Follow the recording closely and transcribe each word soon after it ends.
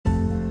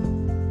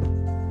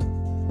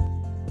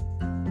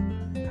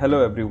Hello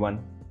everyone.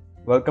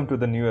 Welcome to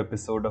the new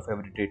episode of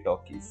Everyday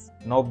Talkies.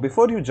 Now,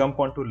 before you jump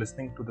onto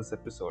listening to this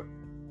episode,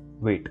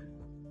 wait,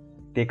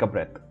 take a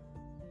breath,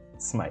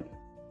 smile.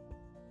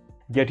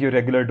 Get your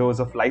regular dose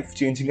of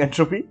life-changing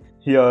entropy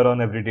here on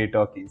Everyday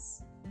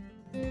Talkies.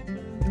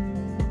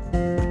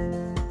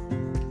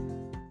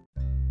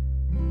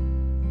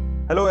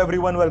 Hello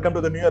everyone, welcome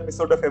to the new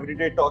episode of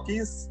Everyday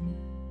Talkies.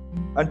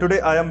 And today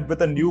I am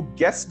with a new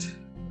guest,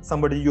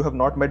 somebody you have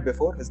not met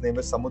before. His name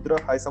is Samudra.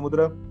 Hi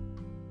Samudra.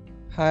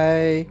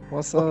 Hi,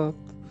 what's up?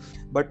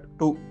 But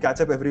to catch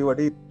up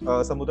everybody,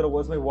 Samudra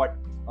was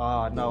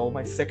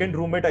my second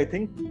roommate, I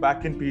think,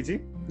 back in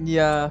PG.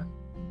 Yeah.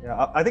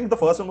 Yeah, I think the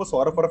first one was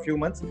Saurabh for a few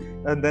months,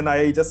 and then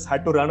I just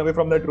had to run away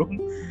from that room.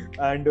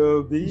 And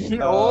we.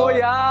 Oh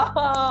yeah.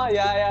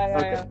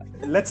 Okay.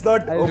 Let's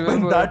not open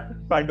remember. that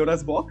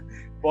Pandora's box.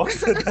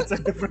 That's a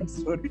different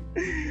story.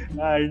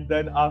 And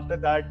then after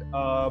that,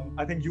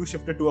 I think you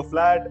shifted to a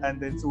flat,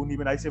 and then soon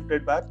even I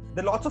shifted back.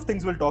 There are lots of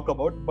things we'll talk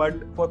about, but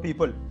for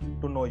people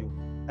to know you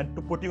and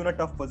to put you in a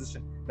tough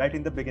position right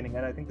in the beginning,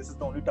 and I think this is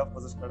the only tough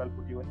position that I'll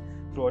put you in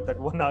throughout that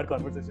 1 hour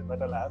conversation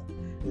that I'll have,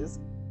 is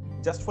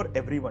just for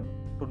everyone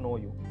to know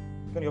you.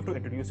 You have to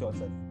introduce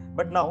yourself.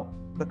 But now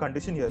the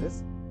condition here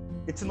is,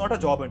 it's not a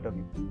job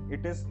interview.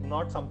 It is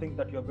not something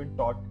that you have been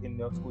taught in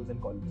your schools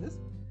and colleges.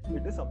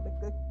 It is something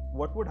that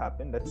what would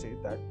happen, let's say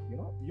that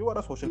you are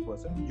a social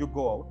person, you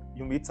go out,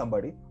 you meet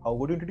somebody, how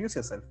would you introduce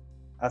yourself?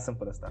 As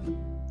simple as that.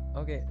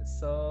 Okay,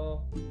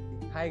 so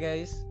hi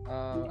guys,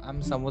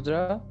 I'm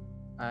Samudra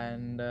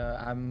and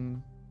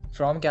I'm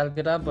from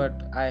Calcutta,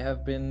 but I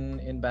have been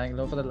in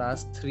Bangalore for the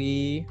last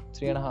three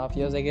and a half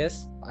years, I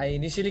guess. I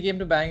initially came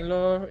to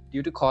Bangalore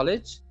due to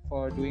college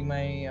for doing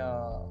my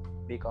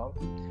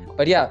BCom.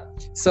 But yeah,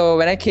 so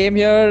when I came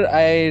here,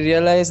 I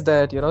realized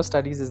that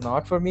studies is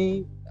not for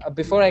me.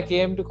 Before I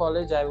came to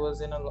college, I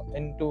was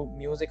into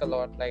music a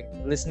lot, like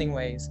listening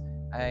wise.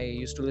 I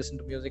used to listen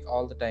to music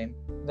all the time.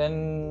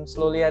 Then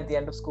slowly at the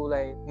end of school,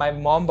 my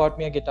mom bought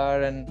me a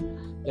guitar, and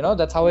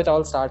that's how it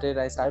all started.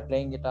 I started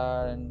playing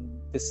guitar, and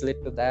this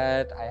led to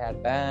that. I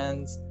had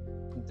bands.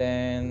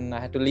 Then I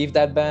had to leave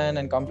that band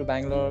and come to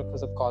Bangalore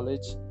because of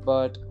college.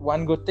 But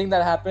one good thing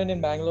that happened in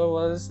Bangalore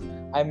was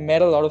I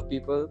met a lot of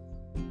people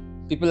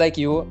like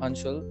you,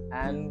 Anshul,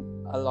 and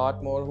a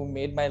lot more who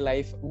made my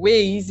life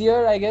way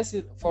easier, I guess,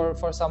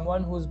 for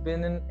someone who's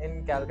been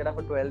in Calcutta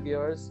for 12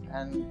 years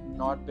and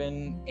not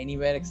been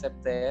anywhere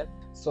except there.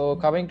 So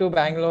coming to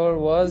Bangalore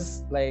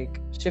was like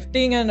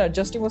shifting and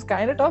adjusting was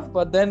kind of tough,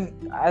 but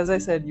then as I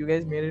said, you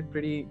guys made it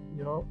pretty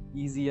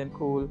easy and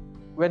cool.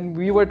 When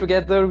we were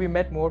together, we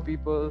met more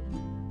people.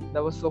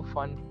 That was so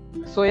fun.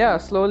 So yeah,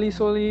 slowly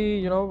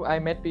I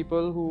met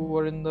people who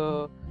were in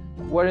the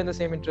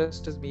same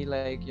interest as me,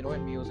 like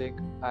in music.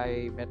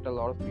 I met a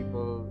lot of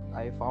people.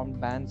 I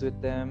formed bands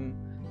with them.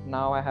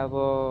 Now I have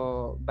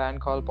a band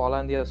called Paula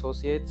and the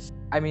Associates.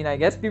 I mean, I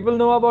guess people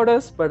know about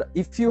us, but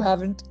if you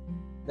haven't,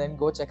 then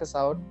go check us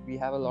out. We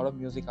have a lot of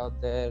music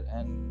out there,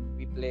 and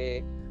we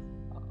play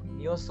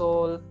neo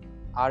soul,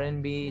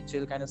 R&B,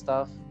 chill kind of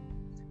stuff.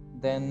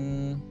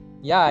 Then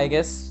yeah, I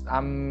guess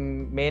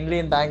I'm mainly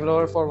in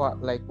Bangalore for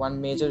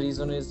one major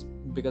reason is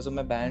because of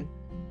my band.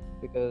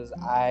 Because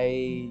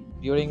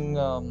during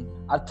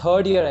our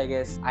third year, I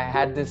guess, I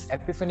had this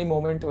epiphany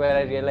moment where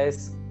I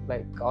realized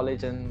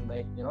college and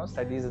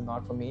studies is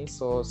not for me.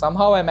 So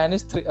somehow I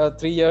managed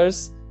 3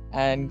 years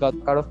and got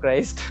out of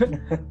Christ.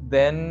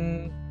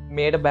 Then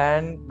made a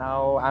band.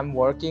 Now I'm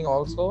working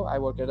also. I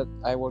work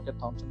at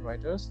Thomson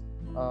Reuters.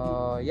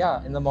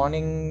 In the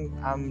morning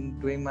I'm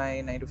doing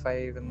my 9 to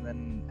 5, and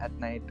then at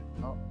night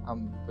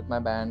I'm with my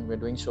band. We're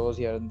doing shows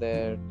here and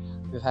there.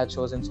 We've had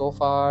shows in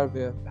Sofar,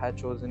 we've had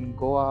shows in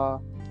Goa,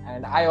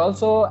 and I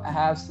also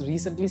have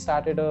recently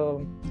started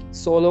a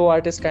solo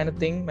artist kind of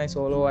thing. My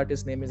solo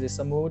artist name is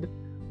Isamud.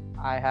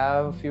 I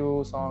have a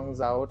few songs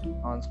out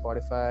on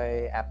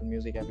Spotify, Apple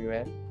Music,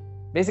 everywhere.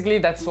 Basically,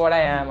 that's what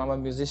I am. I'm a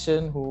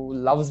musician who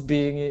loves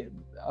being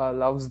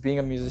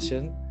a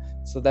musician.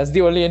 So that's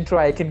the only intro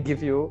I can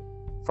give you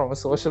from a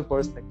social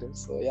perspective.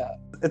 So yeah,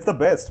 it's the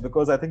best,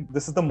 because I think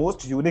this is the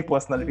most unique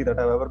personality that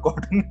I've ever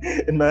gotten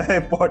in my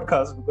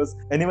podcast, because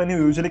anyone who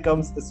usually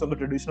comes is from a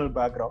traditional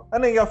background,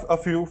 and I have a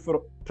few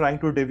for trying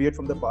to deviate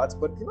from the paths,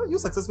 but you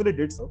successfully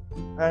did so,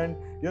 and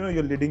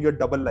you're leading your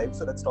double life.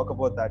 So let's talk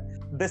about that.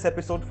 This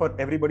episode, for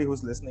everybody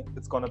who's listening,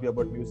 it's gonna be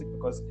about music,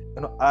 because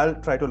I'll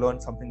try to learn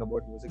something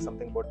about music,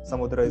 something what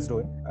Samudra is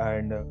doing,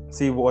 and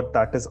see what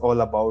that is all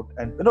about.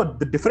 And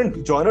the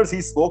different genres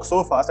he spoke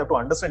so fast, I have to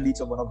understand each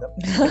of one of them.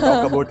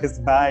 Talk about his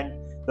band,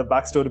 the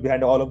backstory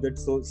behind all of it.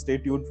 So stay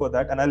tuned for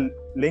that, and I'll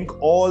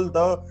link all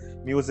the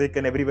music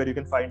and everywhere you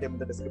can find him in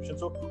the description.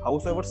 So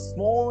howsoever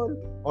small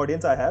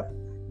audience I have,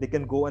 they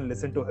can go and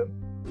listen to him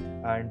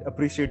and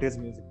appreciate his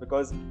music.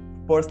 Because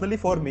personally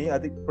for me, I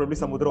think probably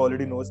Samudra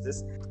already knows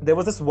this, there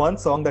was this one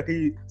song that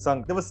he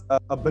sung. There was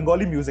a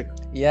Bengali music.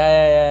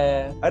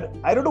 Yeah.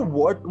 I don't know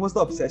what was the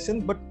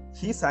obsession, but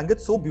he sang it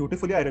so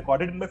beautifully. I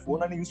recorded it in my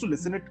phone and I used to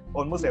listen it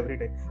almost every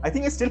day. I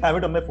think I still have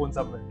it on my phone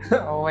somewhere.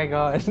 Oh my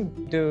god,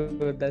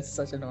 dude, that's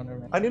such an honor,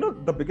 man.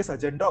 And the biggest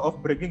agenda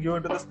of bringing you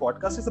into this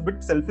podcast is a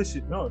bit selfish,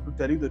 to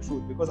tell you the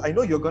truth, because I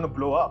know you're gonna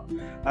blow up.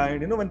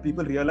 And when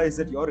people realize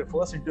that your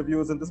first interview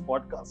is in this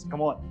podcast,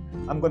 come on,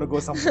 I'm gonna go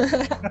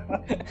somewhere.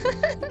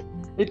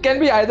 It can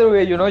be either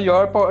way,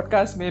 your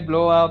podcast may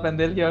blow up and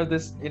they'll hear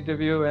this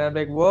interview and I'm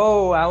like,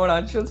 whoa, I'm on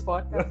Anshul's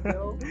podcast,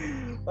 yo.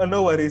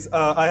 No worries.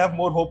 I have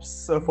more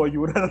hopes for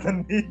you rather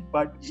than me,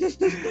 but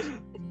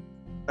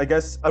I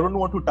guess I don't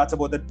want to touch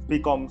about that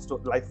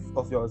BCom life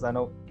of yours. I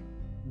know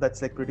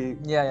that's like pretty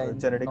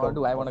genetic. Nor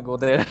do I want to go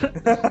there.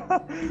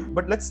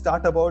 But let's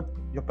start about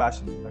your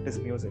passion, that is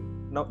music.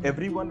 Now,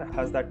 everyone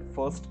has that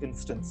first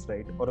instance,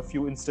 right? Or a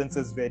few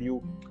instances where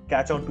you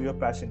catch on to your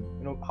passion,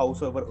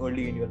 howsoever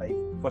early in your life.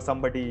 For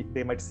somebody,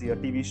 they might see a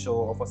TV show,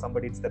 or for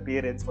somebody, it's their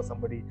parents. For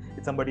somebody,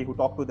 it's somebody who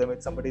talked to them.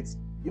 It's somebody, it's,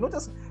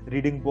 just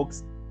reading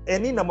books.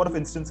 Any number of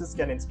instances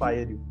can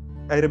inspire you.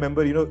 I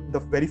remember, the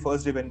very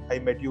first day when I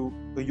met you,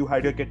 you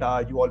had your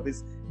guitar, you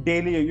always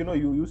daily,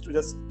 you used to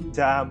just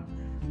jam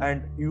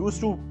and you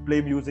used to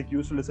play music, you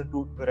used to listen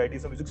to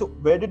varieties of music. So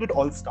where did it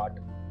all start?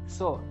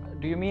 So,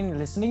 do you mean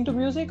listening to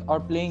music or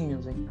playing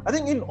music? I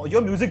think in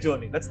your music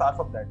journey, let's start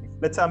from that.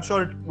 Let's say, I'm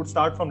sure it would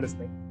start from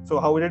listening. So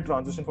how did it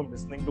transition from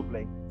listening to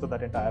playing? So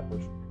that entire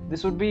push.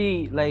 This would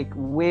be like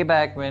way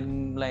back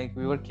when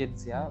we were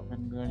kids,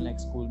 when we were in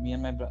school. Me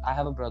and my brother, I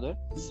have a brother.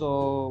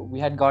 So we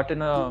had gotten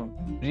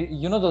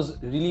those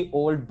really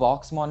old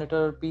box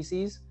monitor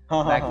PCs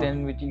back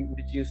then, which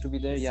used to be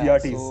there. Yeah.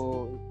 CRTs.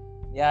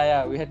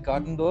 So we had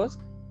gotten those,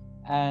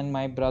 and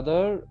my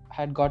brother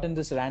had gotten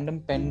this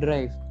random pen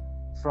drive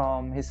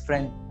from his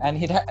friend, and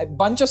he had a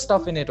bunch of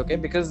stuff in it, okay,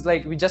 because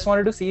we just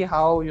wanted to see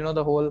how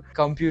the whole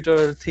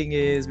computer thing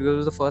is, because it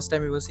was the first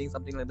time we were seeing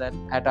something like that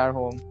at our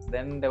home.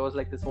 Then there was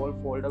this whole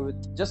folder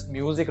with just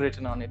music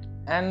written on it,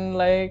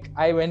 and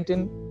I went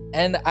in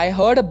and I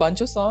heard a bunch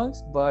of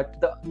songs,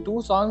 but the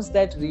two songs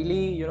that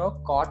really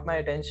caught my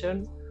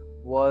attention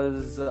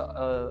was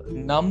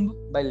Numb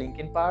by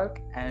Linkin Park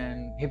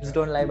and Hips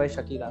Don't Lie by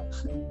Shakira.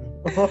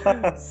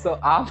 So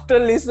after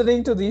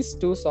listening to these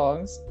two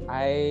songs,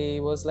 I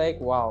was like,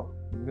 wow,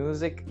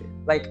 music.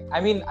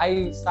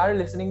 I started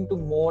listening to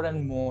more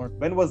and more.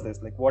 When was this?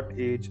 What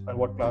age and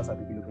what class are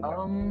you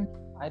looking at?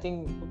 I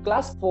think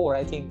class 4,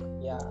 I think.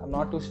 Yeah, I'm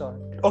not too sure.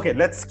 Okay,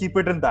 let's keep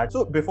it in that.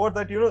 So before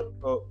that,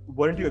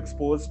 weren't you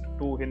exposed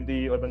to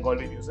Hindi or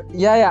Bengali music?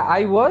 Yeah,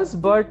 I was,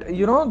 but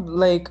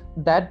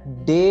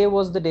that day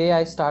was the day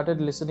I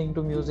started listening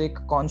to music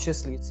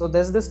consciously. So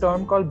there's this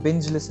term called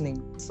binge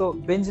listening. So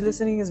binge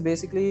listening is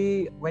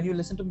basically when you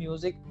listen to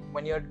music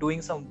when you're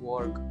doing some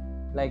work.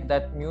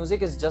 That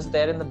music is just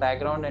there in the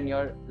background and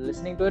you're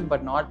listening to it,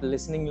 but not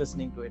listening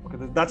to it.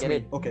 Okay, that's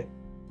me. Okay.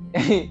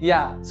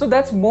 Yeah, so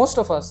that's most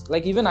of us.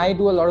 Even I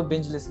do a lot of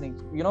binge listening.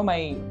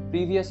 My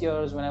previous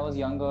years when I was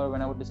younger,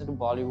 when I would listen to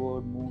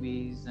Bollywood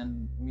movies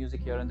and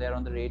music here and there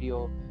on the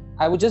radio,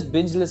 I would just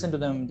binge listen to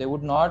them. They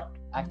would not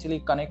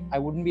actually connect. I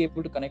wouldn't be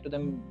able to connect to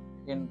them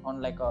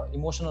on a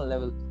emotional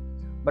level.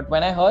 But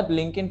when I heard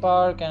Linkin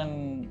Park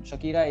and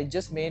Shakira, it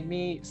just made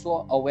me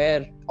so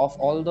aware of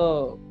all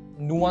the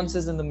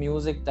nuances in the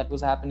music that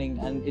was happening,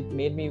 and it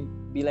made me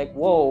be like,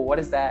 whoa, what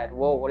is that?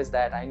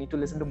 I need to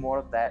listen to more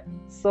of that.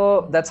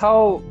 So that's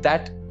how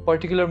that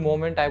particular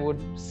moment, I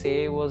would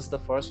say, was the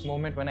first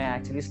moment when I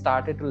actually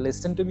started to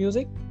listen to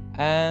music.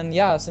 And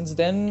since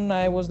then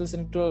I was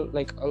listening to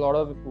a lot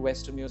of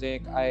Western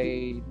music.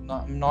 I'm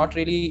not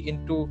really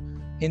into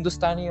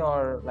Hindustani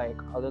or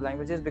other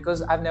languages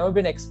because I've never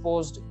been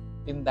exposed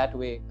in that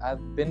way.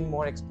 I've been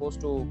more exposed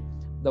to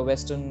the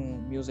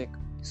Western music.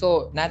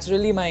 So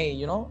naturally my,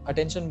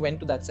 attention went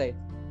to that side.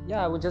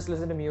 I would just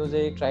listen to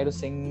music, try to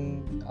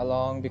sing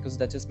along because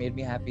that just made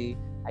me happy.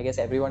 I guess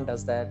everyone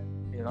does that,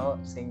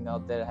 sing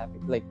out their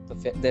happy,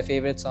 their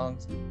favorite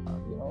songs.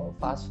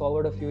 Fast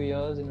forward a few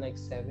years in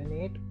 7,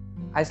 8,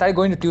 I started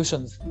going to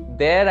tuitions.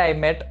 There I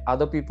met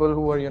other people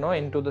who were,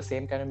 into the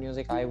same kind of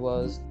music I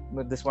was.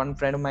 With this one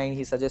friend of mine,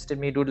 he suggested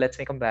me, dude, let's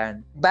make a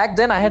band. Back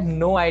then I had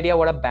no idea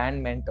what a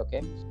band meant,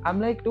 okay?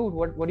 I'm like, dude,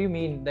 what do you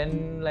mean?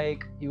 Then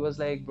he was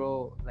like,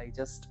 bro,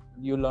 just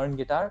you learn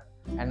guitar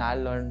and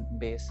I'll learn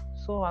bass.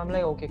 So I'm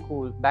like, okay,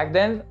 cool. Back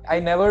then I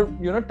never,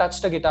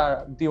 touched a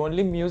guitar. The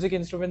only music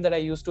instrument that I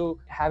used to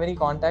have any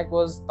contact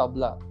was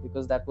tabla,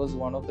 because that was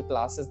one of the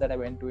classes that I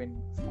went to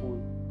in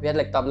school. We had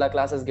tabla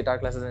classes, guitar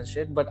classes and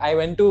shit. But I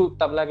went to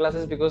tabla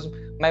classes because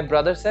my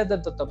brother said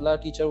that the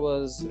tabla teacher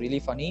was really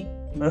funny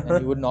and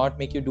he would not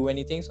make you do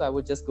anything. So I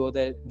would just go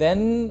there.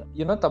 Then,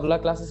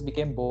 tabla classes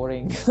became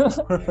boring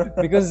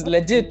because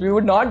legit, we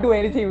would not do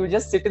anything. We would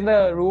just sit in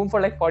the room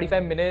for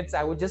 45 minutes.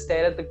 I would just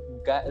stare at the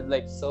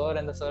guy, sir,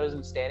 and the sir is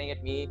staring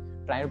at me,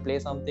 trying to play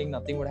something.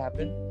 Nothing would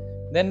happen.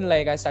 Then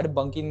I started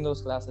bunking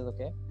those classes,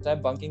 okay?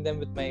 Started bunking them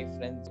with my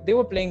friends. They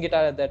were playing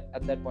guitar at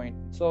that point.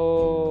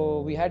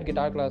 So we had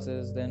guitar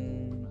classes.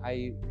 Then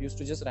I used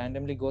to just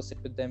randomly go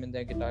sit with them in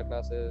their guitar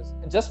classes,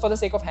 just for the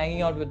sake of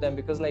hanging out with them,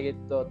 because like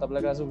the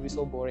tabla class would be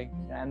so boring.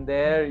 And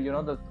there,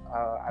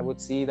 I would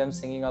see them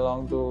singing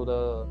along to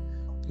the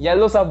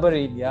Yellow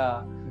Submarine.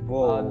 Yeah.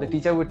 The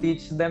teacher would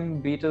teach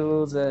them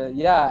Beatles,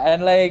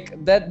 and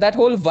like that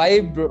whole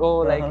vibe, bro.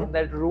 Like in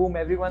that room,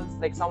 everyone's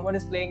like, someone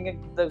is playing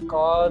the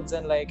chords,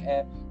 and like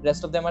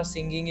rest of them are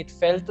singing. It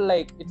felt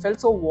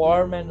so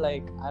warm and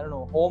like, I don't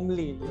know,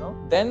 homely,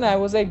 Then I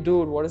was like,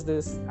 dude, what is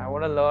this? I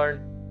want to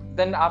learn.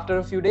 Then after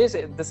a few days,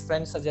 this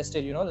friend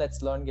suggested,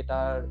 let's learn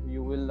guitar.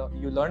 You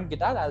learn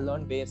guitar, I'll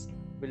learn bass.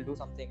 We'll do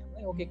something. I'm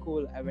like, okay,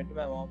 cool. I went to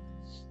my mom.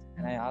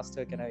 And I asked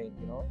her, can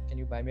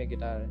you buy me a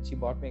guitar? And she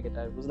bought me a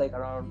guitar. It was like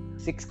around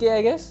 6K,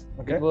 I guess.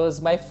 Okay. It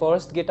was my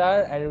first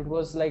guitar, and it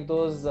was like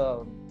those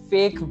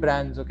fake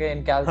brands. Okay,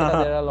 in Calcutta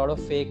there are a lot of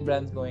fake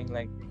brands going,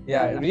 like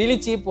really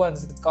cheap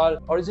ones. It's called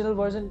original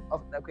version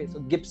of. Okay, so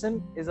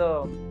Gibson is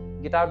a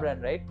guitar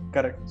brand, right?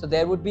 Correct. So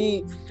there would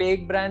be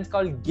fake brands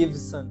called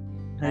Gibson.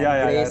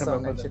 I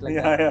remember and shit like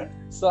that.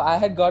 So I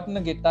had gotten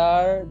a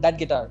guitar,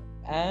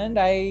 and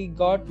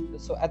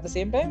so at the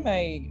same time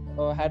I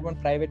had one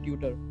private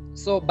tutor.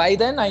 So by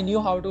then I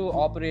knew how to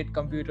operate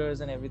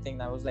computers and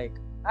everything. I was like,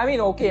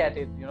 okay at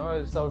it,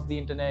 surf the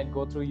internet,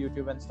 go through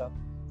YouTube and stuff.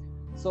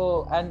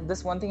 So, and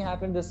this one thing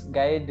happened, this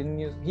guy didn't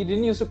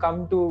used to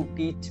come to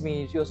teach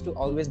me. He used to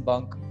always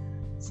bunk.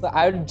 So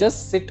I would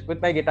just sit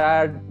with my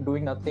guitar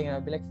doing nothing, and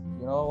I'd be like,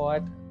 you know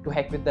what, to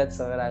heck with that,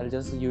 sir, I'll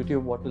just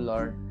YouTube what to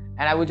learn.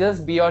 And I would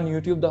just be on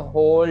YouTube the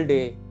whole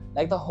day.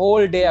 Like the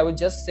whole day I would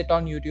just sit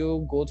on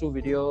YouTube, go through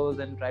videos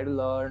and try to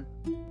learn.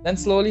 Then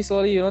slowly,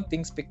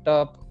 things picked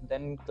up.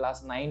 Then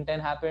class 9, 10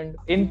 happened.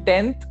 In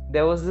 10th,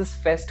 there was this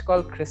fest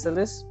called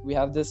Chrysalis. We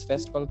have this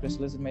fest called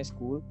Chrysalis in my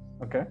school.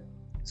 Okay.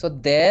 So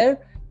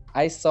there,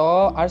 I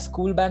saw our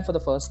school band for the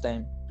first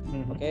time.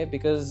 Mm-hmm. Okay,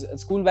 because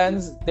school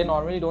bands, they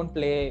normally don't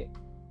play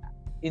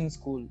in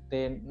school.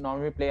 They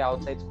normally play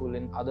outside school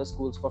in other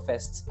schools for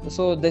fests.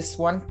 So this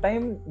one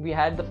time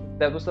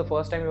that was the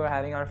first time we were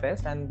having our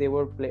fest, and there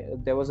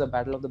was a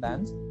battle of the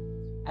bands,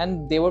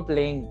 and they were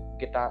playing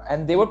guitar,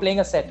 and they were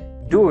playing a set.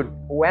 Dude,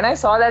 when I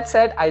saw that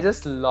set, I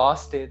just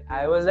lost it.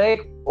 I was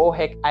like, oh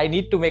heck, I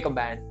need to make a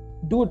band.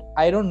 Dude,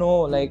 I don't know,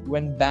 like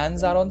when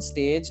bands are on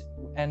stage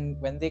and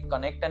when they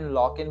connect and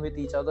lock in with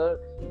each other,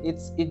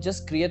 it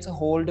just creates a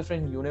whole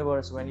different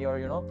universe when you're,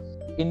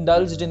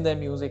 indulged in their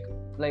music.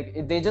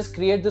 Like they just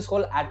create this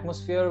whole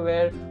atmosphere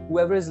where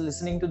whoever is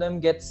listening to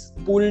them gets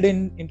pulled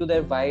into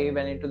their vibe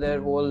and into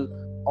their whole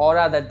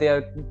aura that they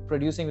are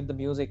producing with the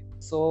music.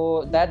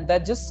 So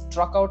that just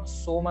struck out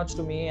so much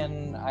to me,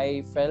 and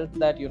I felt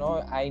that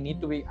I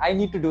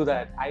need to do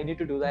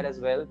that as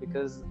well,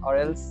 because or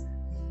else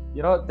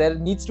there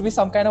needs to be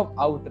some kind of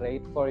out,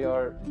 right, for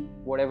your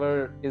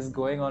whatever is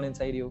going on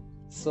inside you.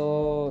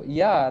 So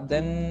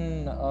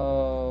then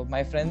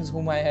my friends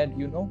whom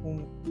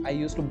I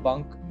used to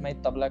bunk my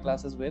tabla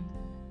classes with,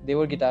 they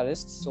were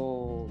guitarists,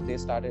 so they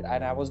started,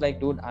 and I was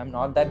like, dude, I'm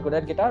not that good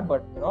at guitar,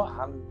 but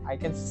I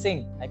can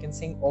sing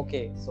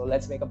okay, so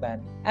let's make a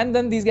band. And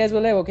then these guys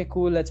were like, okay,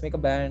 cool, let's make a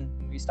band.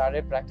 We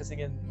started practicing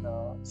in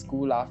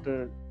school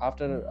after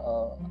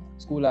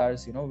school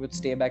hours. We'd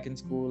stay back in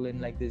school in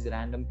like these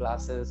random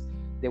classes.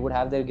 They would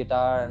have their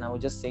guitar and I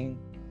would just sing.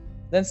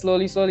 Then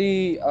slowly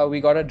we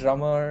got a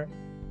drummer.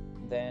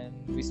 Then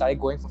we started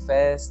going for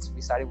fests,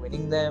 we started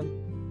winning them.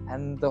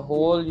 And the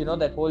whole,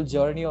 that whole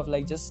journey of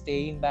like just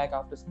staying back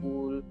after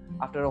school,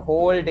 after a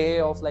whole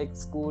day of like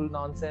school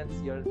nonsense,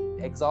 you're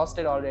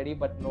exhausted already,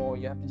 but no,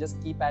 you have to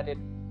just keep at it.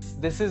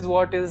 This is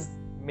what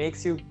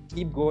makes you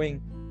keep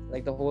going,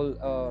 like the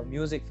whole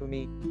music for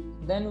me.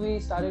 Then we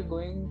started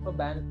going for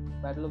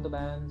Battle of the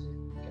Bands.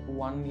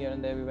 1 year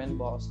and there we went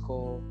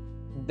Bosco.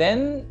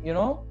 Then,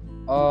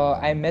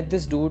 I met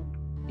this dude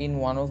in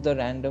one of the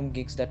random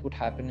gigs that would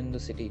happen in the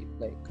city.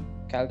 Like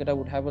Calcutta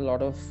would have a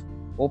lot of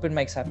open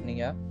mics happening,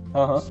 yeah.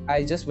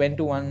 I just went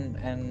to one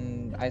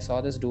and I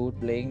saw this dude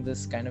playing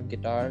this kind of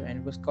guitar,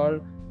 and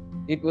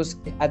it was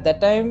at that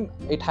time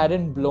it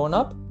hadn't blown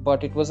up,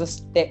 but it was a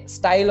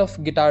style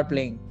of guitar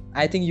playing.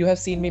 I think you have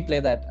seen me play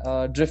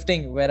that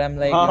drifting, where I'm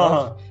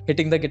like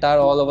hitting the guitar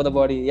all over the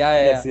body.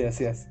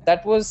 Yes.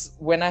 That was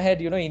when I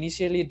had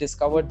initially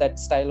discovered that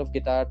style of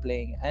guitar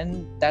playing,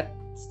 and that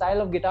style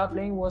of guitar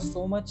playing was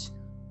so much,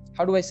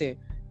 how do I say,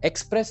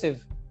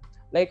 expressive.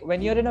 Like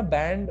when you're in a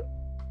band,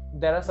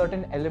 there are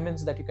certain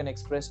elements that you can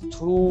express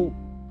through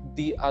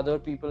the other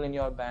people in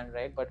your band,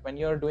 right? But when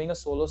you're doing a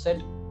solo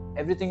set,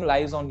 everything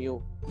lies on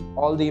you.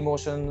 All the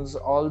emotions,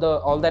 all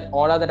that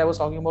aura that I was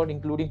talking about,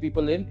 including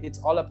people in, it's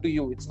all up to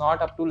you. It's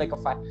not up to like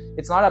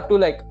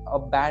a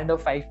band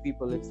of 5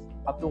 people. It's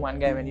up to one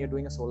guy when you're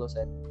doing a solo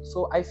set.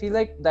 So I feel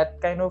like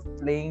that kind of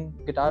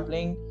guitar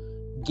playing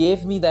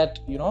gave me that,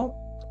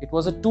 it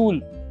was a tool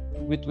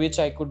with which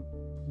I could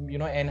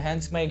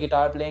enhance my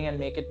guitar playing and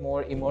make it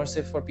more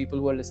immersive for people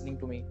who are listening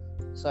to me.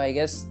 So I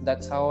guess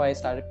that's how I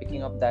started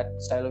picking up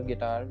that style of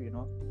guitar.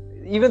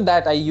 Even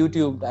that I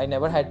YouTubed. I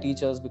never had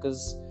teachers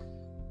because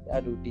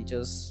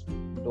teachers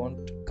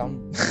don't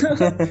come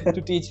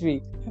to teach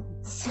me.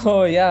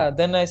 So yeah,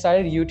 then I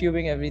started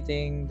YouTubing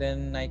everything.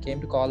 Then I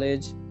came to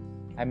college.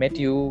 I met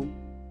you.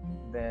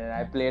 Then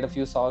I played a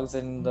few songs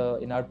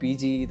in our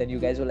PG. Then you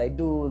guys were like,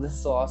 "Dude, this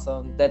is so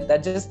awesome."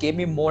 That just gave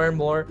me more and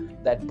more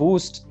that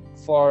boost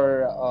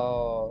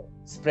for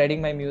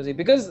spreading my music.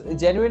 Because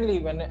genuinely,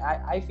 when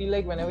I feel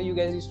like whenever you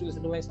guys used to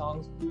listen to my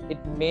songs,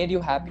 it made you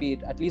happy.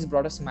 It at least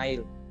brought a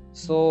smile.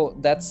 So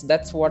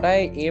that's what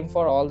I aim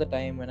for all the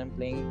time when I'm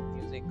playing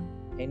music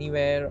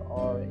anywhere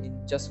or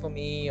just for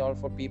me or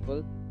for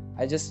people.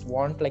 I just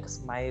want like a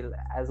smile.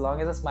 As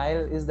long as a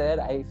smile is there,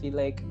 I feel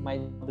like my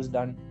job is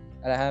done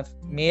and I have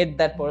made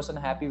that person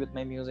happy with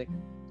my music.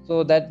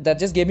 So that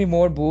just gave me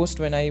more boost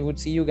when I would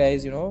see you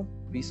guys,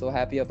 be so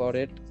happy about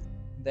it.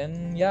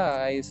 Then yeah,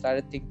 I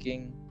started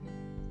thinking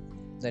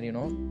that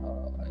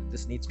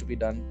this needs to be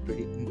done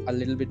a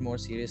little bit more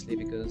seriously,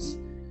 because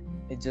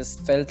it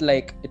just felt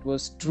like it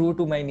was true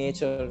to my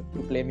nature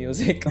to play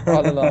music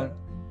all along.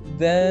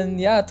 Then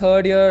yeah,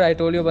 third year I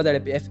told you about that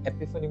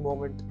epiphany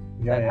moment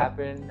that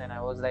happened, and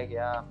I was like,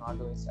 yeah, I'm not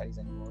doing studies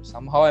anymore.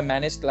 Somehow I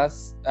managed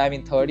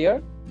third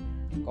year,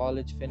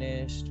 college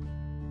finished,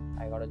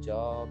 I got a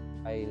job,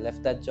 I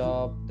left that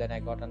job, then I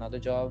got another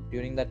job.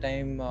 During that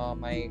time,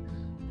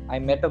 I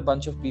met a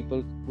bunch of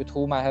people with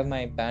whom I have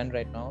my band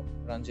right now.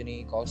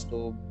 Ranjani,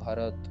 Kaustubh,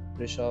 Bharat,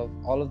 Rishabh,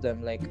 all of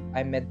them. Like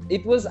I met,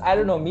 it was, I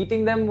don't know,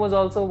 meeting them was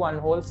also one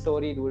whole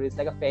story, dude. It's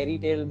like a fairy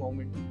tale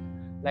moment.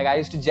 Like I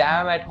used to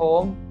jam at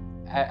home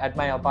at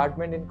my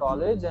apartment in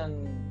college,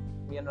 and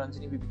me and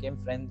Ranjani, we became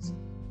friends.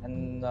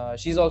 And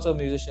she's also a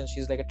musician.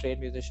 She's like a trained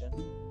musician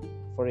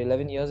for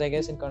 11 years, I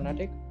guess, in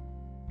Carnatic.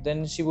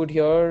 Then she would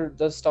hear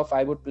the stuff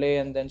I would play,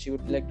 and then she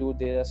would be like, dude,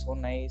 they are so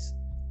nice.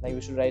 Like we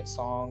should write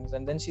songs.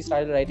 And then she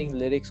started writing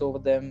lyrics over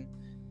them.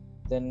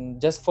 Then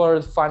just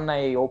for fun,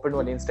 I opened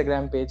one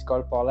Instagram page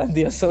called Paula and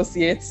the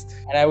Associates,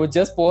 and I would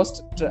just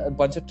post a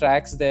bunch of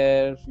tracks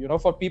there,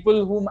 for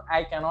people whom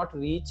I cannot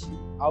reach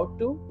out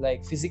to,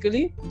 like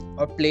physically,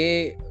 or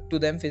play to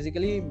them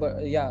physically.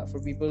 But yeah,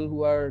 for people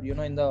who are,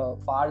 in the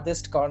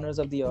farthest corners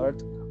of the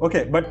earth.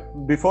 Okay,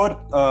 but before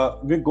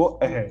we go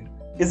ahead,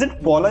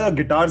 isn't Paula your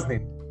guitar's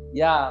name?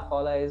 Yeah,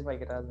 Paula is my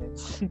guitar's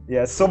name.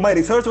 Yes, so my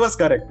research was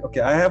correct.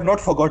 Okay, I have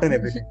not forgotten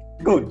everything.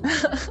 Cool.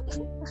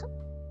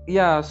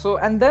 Yeah, so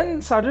and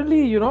then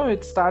suddenly,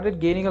 it started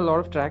gaining a lot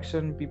of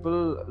traction.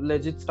 People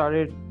legit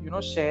started,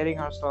 sharing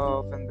our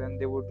stuff, and then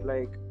they would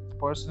like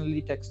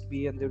personally text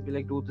me and they would be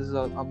like, dude, this is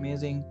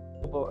amazing.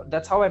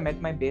 That's how I met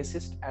my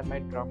bassist and my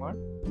drummer.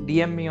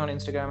 DM me on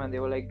Instagram and they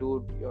were like,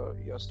 dude,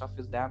 your stuff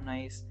is damn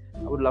nice.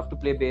 I would love to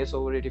play bass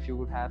over it if you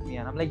would have me.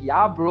 And I'm like,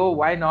 yeah, bro,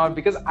 why not?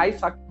 Because I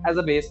suck as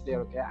a bass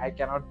player, okay? I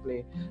cannot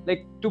play.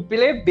 Like, to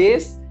play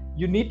bass,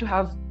 you need to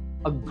have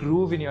a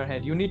groove in your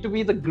head. You need to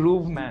be the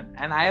groove man.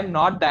 And I am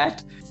not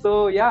that.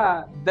 So,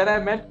 yeah, then I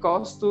met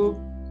Kaustubh.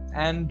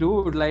 And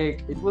dude,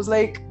 like, it was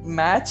like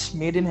match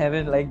made in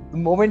heaven. Like, the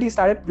moment he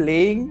started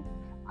playing,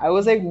 I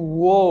was like,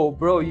 whoa,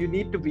 bro, you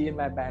need to be in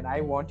my band. I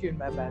want you in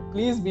my band.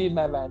 Please be in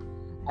my band.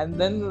 And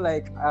then,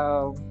 like,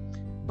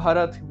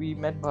 Bharat, we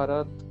met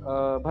Bharat.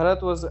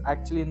 Bharat was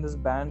actually in this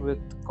band with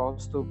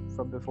Kaustubh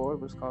from before.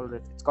 It's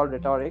called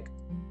Rhetoric.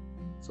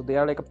 So they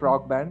are like a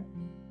prog band.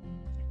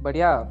 But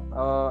yeah,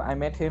 I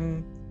met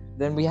him.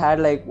 Then we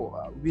had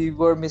we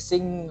were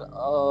missing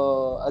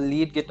a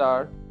lead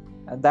guitar.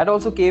 And that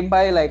also came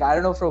by like, I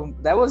don't know,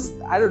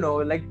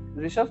 like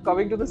Rishabh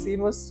coming to the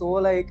scene was so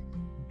like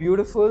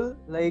beautiful.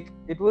 Like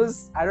it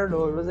was, I don't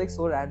know, it was like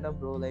so random,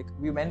 bro. Like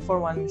we went for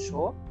one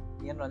show,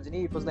 me and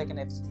Ranjani. It was like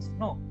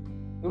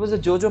it was a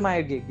Jojo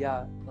Meyer gig.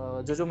 Yeah,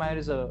 Jojo Meyer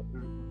is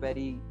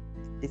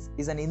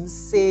an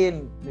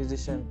insane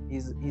musician.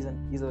 He's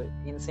an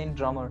insane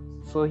drummer.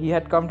 So he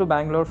had come to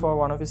Bangalore for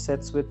one of his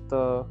sets with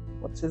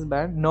what's his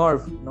band?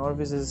 Nerve.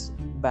 Nerve is his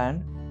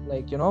band.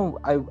 Like,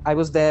 I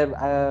was there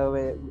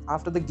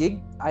after the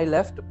gig. I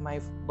left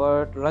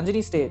but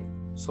Ranjani stayed.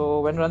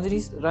 So when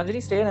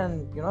Ranjani stayed,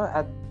 and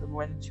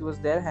when she was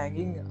there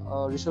hanging,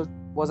 Rishabh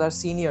was our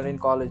senior in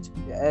college.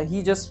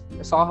 He just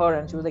saw her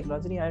and she was like,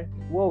 Ranjani,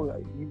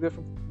 whoa, we were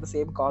from the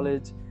same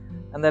college.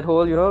 And that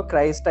whole,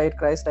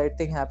 Christite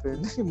thing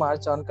happened.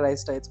 March on,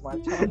 Christites,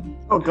 march on.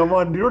 Oh, come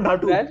on. You don't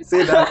have to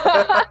say that.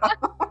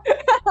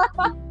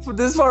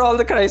 This is for all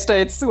the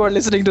Christites who are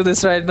listening to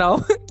this right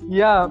now.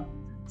 Yeah.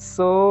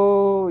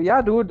 So,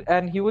 yeah, dude.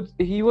 And he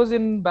was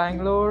in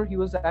Bangalore. He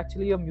was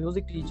actually a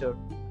music teacher.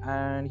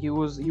 And he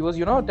was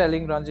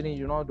telling Ranjani,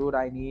 dude,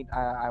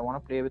 I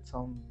want to play with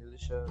some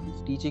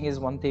musicians. Teaching is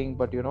one thing,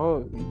 but,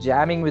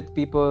 jamming with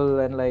people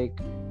and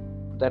like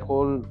that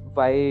whole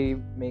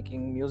vibe,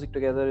 making music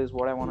together is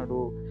what I want to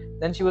do.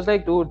 Then she was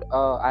like, dude,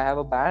 I have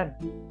a band.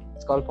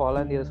 It's called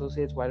Paula and the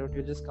Associates. Why don't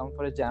you just come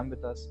for a jam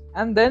with us?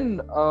 And then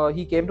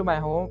he came to my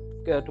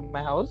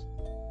house,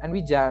 and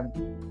we jammed.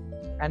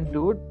 And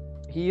dude,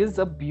 he is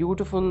a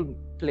beautiful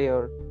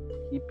player.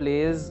 He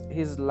plays,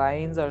 his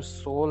lines are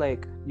so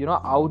like,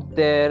 out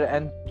there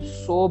and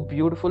so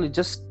beautiful. It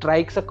just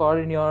strikes a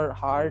chord in your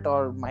heart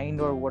or mind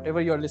or whatever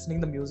you're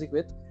listening the music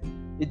with.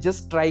 It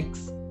just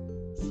strikes.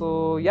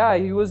 So yeah,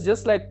 he was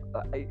just like,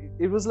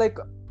 it was like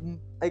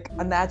like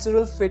a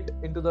natural fit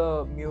into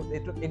the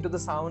into the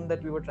sound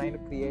that we were trying to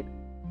create.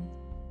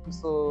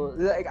 So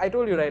like I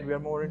told you, right, we are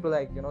more into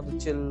like, you know, the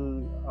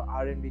chill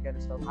R&B kind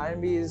of stuff.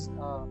 R&B is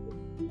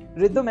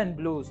rhythm and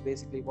blues.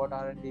 Basically what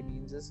R&B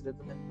means is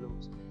rhythm and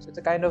blues. So it's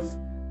a kind of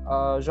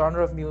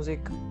genre of music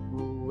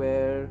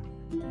where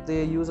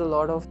they use a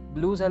lot of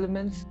blues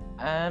elements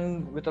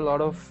and with a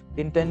lot of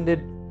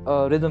intended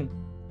rhythm.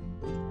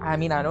 I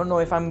mean, I don't know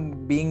if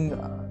I'm being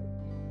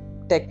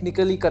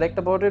technically correct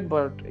about it,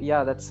 but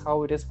yeah, that's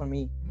how it is for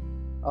me.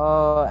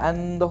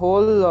 And the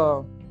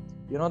whole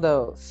you know,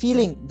 the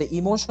feeling, the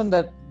emotion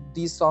that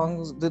these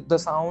songs, the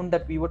sound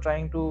that we were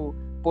trying to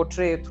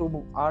portray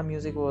through our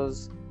music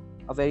was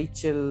a very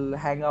chill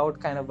hangout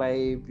kind of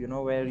vibe, you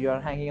know, where you're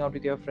hanging out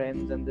with your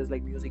friends and there's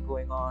like music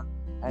going on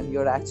and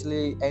you're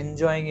actually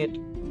enjoying it,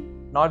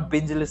 not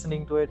binge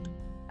listening to it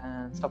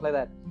and stuff like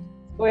that.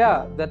 So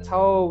yeah, that's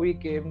how we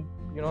came,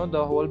 you know,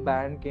 the whole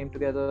band came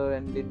together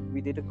and we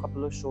did a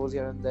couple of shows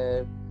here and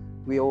there.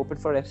 We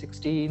opened for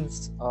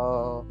F16s.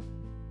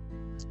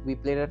 We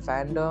played at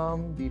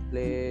Fandom.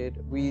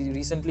 We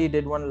recently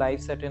did one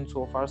live set in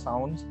So Far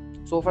Sounds.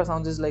 So Far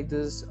Sounds is like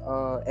this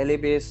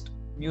LA-based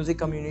music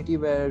community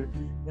where,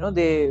 you know,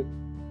 they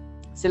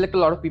select a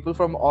lot of people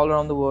from all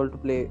around the world to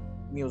play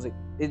music.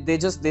 They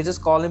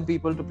just call in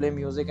people to play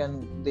music,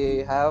 and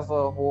they have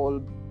a whole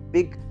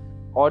big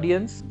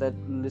audience that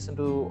listen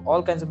to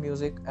all kinds of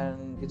music,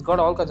 and it's got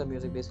all kinds of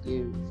music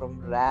basically, from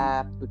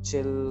rap to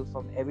chill,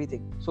 from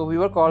everything. So we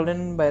were called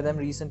in by them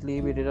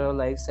recently. We did a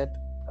live set.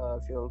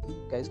 If you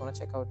guys want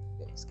to check out,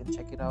 you guys can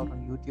check it out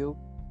on YouTube.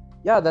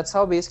 Yeah, that's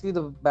how basically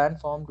the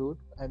band formed, dude.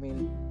 I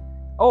mean,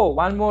 oh,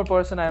 one more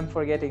person I'm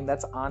forgetting,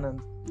 that's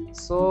Anand.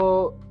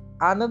 So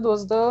Anand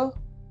was the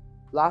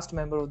last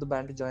member of the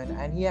band to join,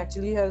 and he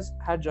actually has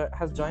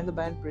joined the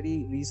band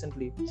pretty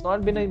recently. It's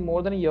not been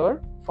more than a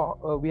year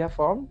we have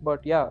formed,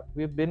 but yeah,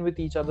 we've been with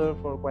each other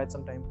for quite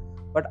some time.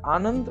 But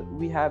Anand,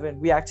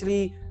 we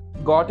actually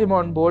got him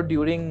on board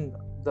during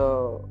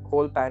the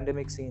whole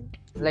pandemic scene.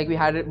 Like we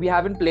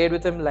haven't played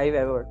with him live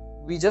ever.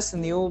 We just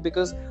knew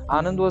because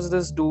Anand was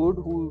this dude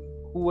who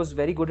was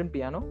very good in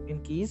piano,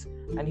 in keys,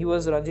 and he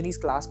was Ranjini's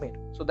classmate.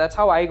 So that's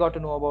how I got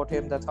to know about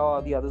him. That's how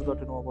the others got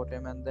to know about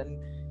him. And then,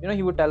 you know,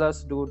 he would tell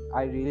us, dude,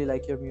 I really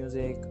like your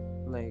music.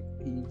 Like,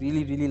 he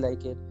really, really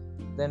like it.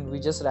 Then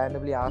we just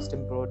randomly asked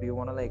him, bro, do you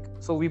want to like...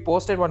 So we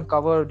posted one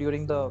cover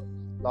during the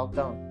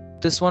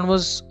lockdown. This one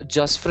was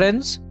Just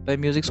Friends by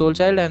Music Soul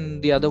Child,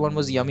 and the other one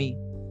was Yummy,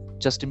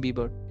 Justin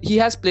Bieber. He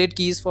has played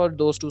keys for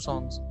those two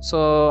songs.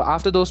 So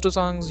after those two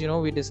songs, you know,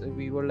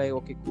 we were like,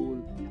 okay, cool.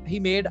 He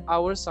made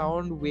our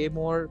sound way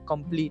more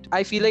complete.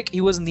 I feel like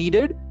he was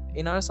needed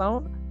in our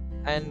sound,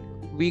 and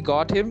we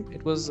got him.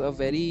 It was a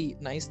very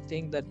nice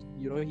thing that,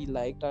 you know, he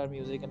liked our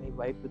music and he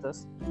vibed with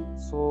us.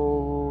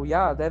 So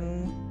yeah,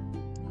 then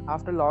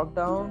after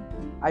lockdown,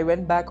 I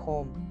went back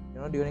home. You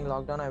know, during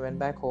lockdown, I went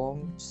back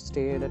home,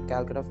 stayed at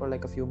Calcutta for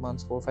like a few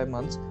months, 4 or 5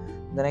 months.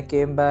 Then I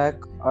came back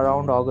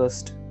around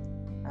August.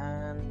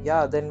 And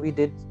yeah, then we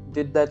did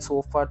that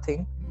So Far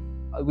thing.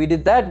 We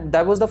did that.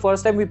 That was the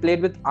first time we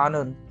played with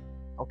Anand.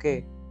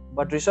 Okay.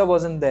 But Rishabh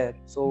wasn't there.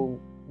 So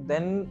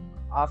then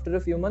after a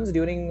few months,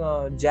 during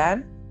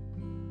Jan,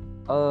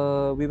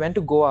 we went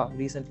to Goa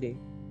recently,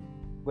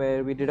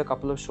 where we did a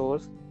couple of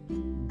shows.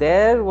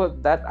 There was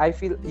that, I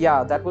feel,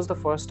 yeah, that was the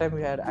first time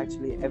we had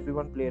actually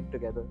everyone played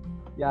together.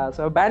 Yeah,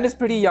 so our band is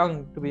pretty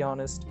young, to be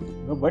honest.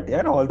 No, but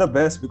yeah, all the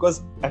best,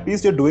 because at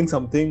least you're doing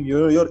something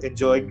you're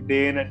enjoying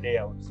day in and day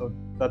out. So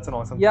that's an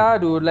awesome thing.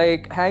 Dude,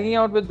 like hanging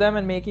out with them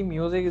and making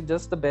music is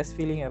just the best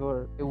feeling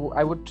ever.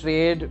 I would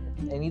trade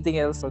anything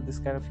else for this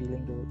kind of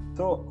feeling, dude.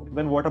 So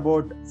then what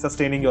about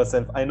sustaining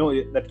yourself? I know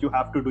that you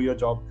have to do your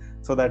job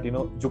so that, you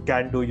know, you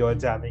can do your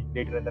jamming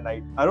later in the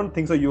night. I don't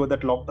think so you are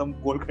that long-term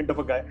goal kind of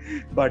a guy,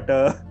 but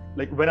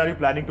like when are you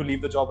planning to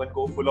leave the job and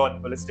go full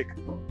on ballistic?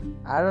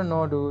 I don't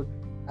know, dude.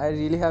 I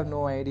really have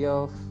no idea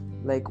of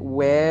like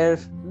where.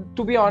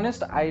 To be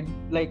honest, I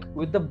like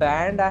with the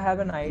band I have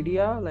an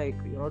idea, like,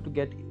 you know, to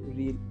get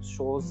real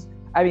shows.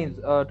 I mean,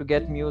 to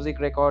get music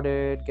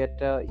recorded,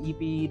 get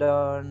EP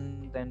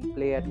done, then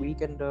play at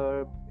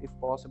Weekender if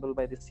possible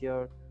by this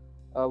year.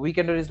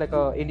 Weekender is like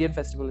a Indian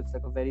festival. It's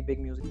like a very big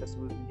music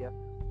festival in India.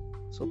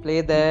 So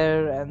play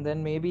there, and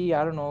then maybe,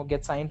 I don't know,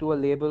 get signed to a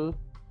label.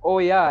 Oh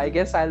yeah, I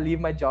guess I'll leave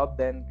my job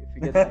then if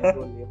you get signed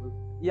to a label.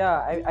 Yeah,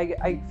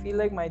 I feel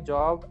like my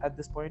job at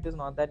this point is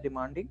not that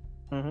demanding.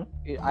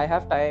 Mm-hmm. I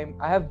have time.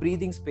 I have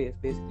breathing space,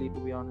 basically, to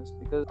be honest.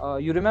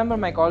 Because you remember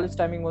my college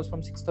timing was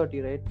from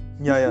 6:30, right?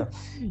 Yeah.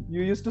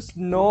 You used to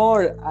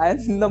snore, and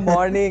in the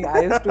morning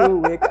I used to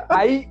wake up.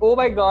 Oh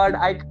my god,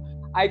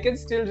 I can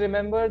still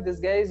remember this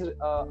guy's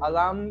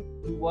alarm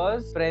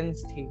was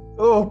Friends theme.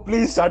 Oh,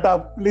 please shut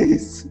up,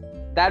 please.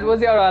 That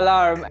was your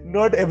alarm.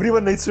 Not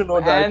everyone needs to know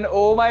that. And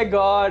oh my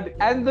god.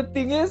 And the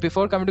thing is,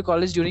 before coming to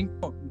college,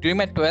 during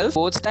my 12th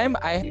sports time,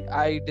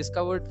 I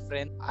discovered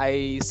Friends.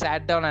 I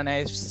sat down and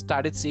I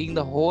started seeing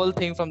the whole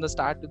thing from the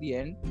start to the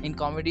end. In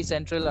Comedy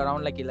Central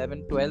around like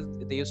 11,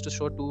 12, they used to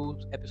show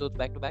 2 episodes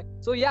back to back.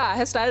 So yeah,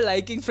 I started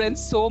liking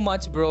Friends so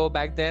much, bro,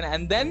 back then.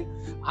 And then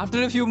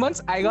after a few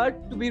months, I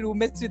got to be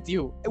roommates with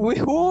you.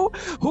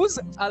 Whose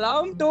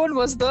alarm tone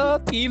was the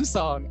theme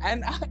song.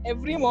 And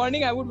every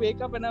morning I would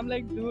wake up and I'm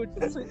like, dude,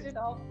 switch it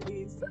off,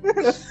 please.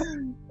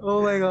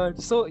 Oh my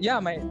god. So yeah,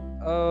 my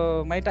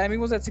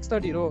timing was at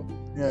 6:30, bro.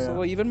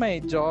 So even my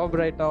job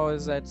right now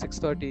is at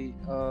 6:30.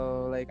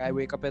 Like I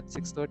wake up at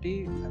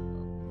 6:30.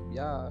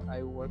 Yeah,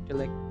 I work till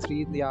like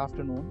 3 in the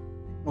afternoon.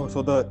 Oh,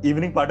 so the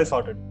evening part is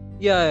sorted.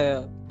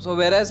 Yeah. So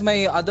whereas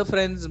my other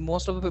friends,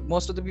 most of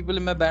the people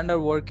in my band are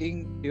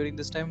working during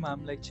this time,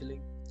 I'm like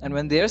chilling. And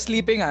when they're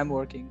sleeping, I'm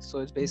working. So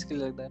it's basically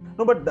like that.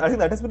 No, but I think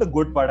that has been the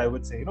good part, I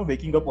would say.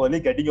 Waking up early,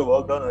 getting your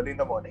work done early in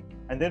the morning,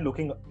 and then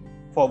looking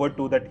forward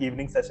to that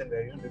evening session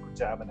where we could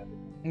jam and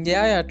everything.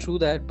 Yeah, true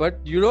that. But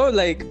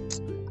like,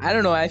 I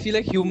don't know. I feel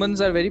like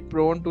humans are very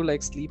prone to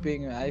like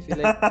sleeping. I feel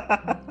like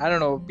I don't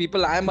know.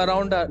 People I'm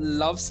around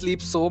love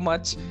sleep so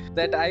much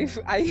that I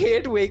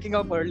hate waking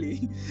up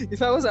early.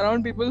 If I was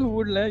around people who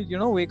would like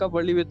wake up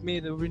early with me,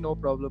 there would be no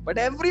problem. But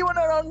everyone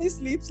around me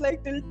sleeps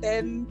like till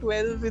 10,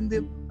 12 in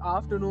the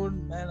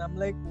afternoon, man. I'm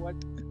like, what?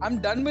 I'm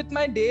done with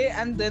my day,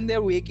 and then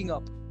they're waking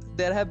up.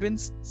 There have been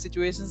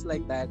situations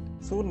like that.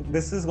 So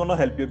this is gonna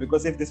help you,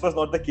 because if this was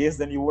not the case,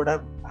 then you would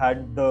have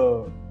had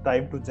the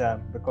time to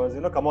jam. Because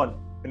come on,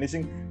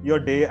 finishing your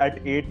day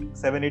at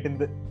 7, 8 in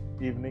the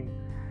evening,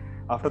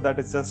 after that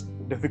it's just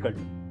difficult.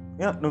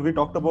 Yeah, no, we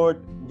talked about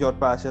your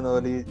passion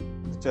early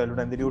childhood,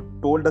 and then you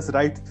told us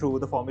right through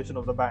the formation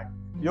of the band.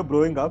 You're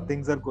growing up,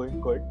 things are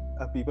going good,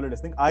 people are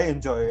listening. I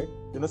enjoy it.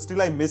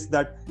 Still I miss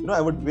that.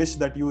 I would wish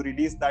that you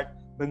release that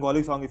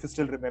Bengali song, if you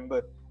still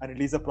remember, and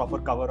release a proper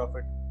cover of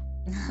it.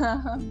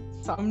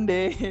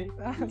 Someday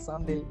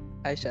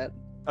I shall.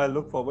 I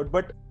look forward.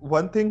 But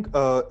one thing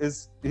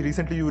is,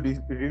 recently you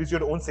released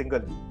your own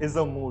single, Is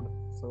the Mood.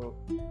 So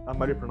I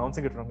might be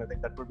pronouncing it wrong. I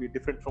think that would be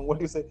different from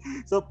what you say.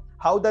 So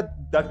how that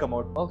come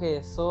out?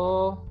 Okay,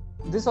 so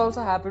this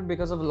also happened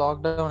because of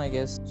lockdown, I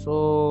guess.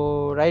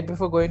 So right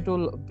before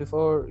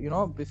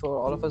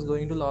all of us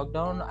going to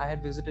lockdown, I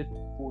had visited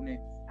Pune,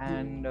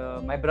 and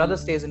my brother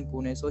stays in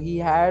Pune, so he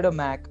had a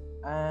Mac.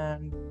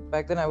 And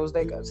back then I was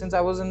like, since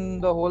I was in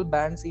the whole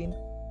band scene,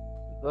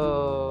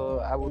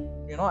 I would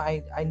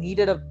I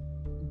needed a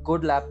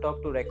good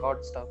laptop to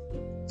record stuff.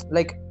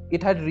 Like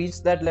it had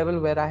reached that level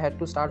where I had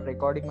to start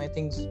recording my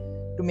things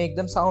to make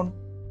them sound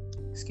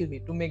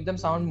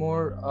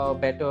more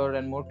better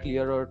and more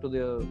clearer to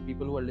the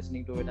people who are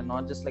listening to it, and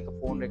not just like a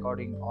phone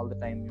recording all the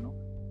time.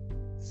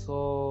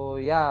 So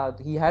yeah,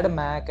 he had a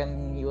Mac,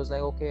 and he was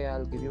like, okay,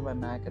 I'll give you my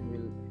Mac, and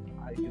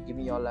you give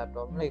me your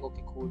laptop. I'm like,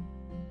 okay, cool.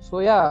 So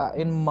yeah,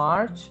 in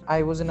March,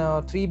 I was in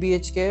a 3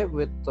 BHK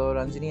with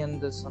Ranjini and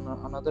this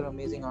another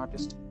amazing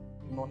artist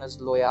known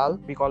as Loyal.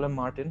 We call him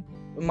Martin.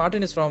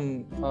 Martin is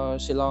from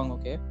Shillong,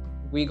 okay?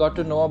 We got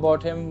to know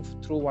about him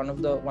through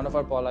one of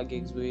our Paula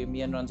gigs.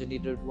 Me and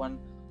Ranjini did one,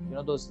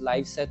 those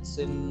live sets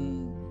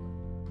in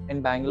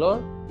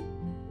Bangalore,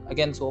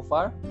 again so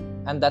far,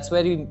 and that's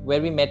where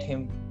we met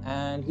him.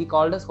 And he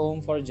called us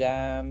home for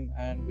jam,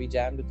 and we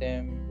jammed with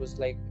him.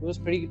 It was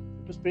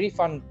pretty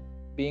fun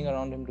being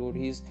around him, dude.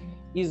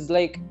 He's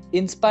like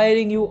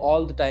inspiring you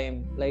all the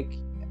time, like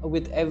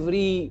with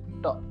every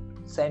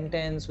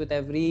sentence, with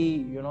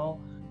every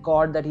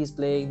chord that he's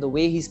playing, the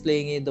way he's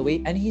playing it,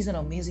 and he's an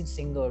amazing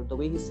singer. The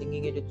way he's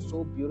singing it's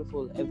so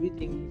beautiful.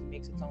 Everything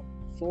makes it sound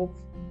so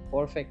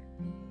perfect.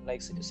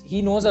 Like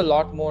he knows a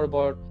lot more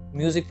about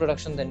music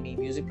production than me.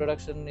 Music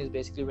production is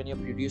basically when you're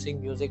producing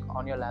music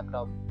on your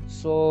laptop.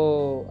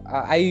 So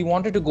I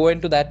wanted to go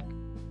into that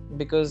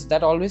because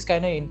that always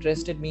kind of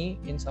interested me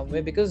in some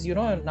way, because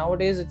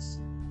nowadays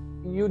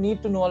you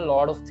need to know a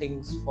lot of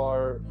things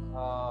for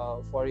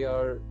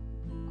your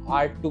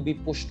art to be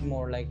pushed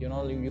more. Like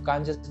you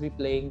can't just be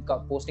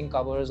posting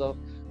covers of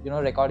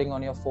recording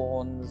on your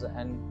phones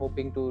and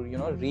hoping to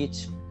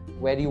reach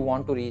where you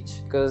want to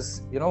reach,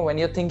 because when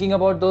you're thinking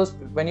about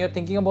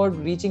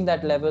reaching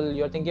that level,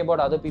 you're thinking about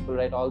other people,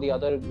 right? All the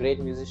other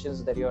great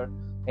musicians that you're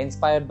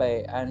inspired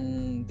by,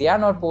 and they are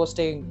not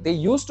posting. They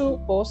used to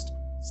post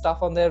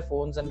stuff on their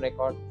phones and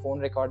phone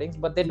recordings,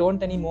 but they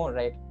don't anymore,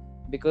 right?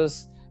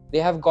 Because they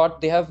have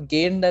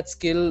gained that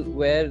skill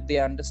where they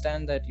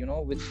understand that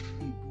with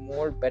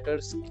more better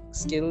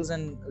skills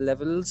and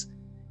levels,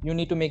 you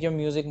need to make your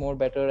music more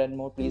better and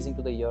more pleasing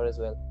to the ear as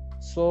well.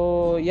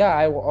 So yeah,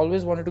 I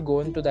always wanted to go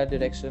into that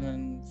direction,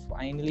 and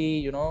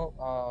finally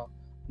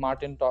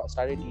Martin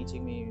started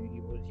teaching me.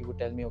 He would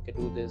tell me, okay,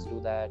 do this, do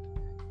that.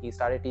 He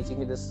started teaching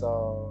me this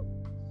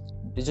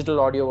digital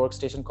audio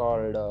workstation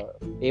called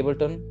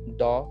Ableton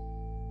DAW.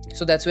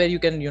 So that's where you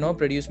can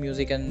produce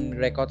music and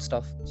record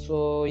stuff.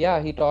 So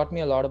yeah, he taught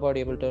me a lot about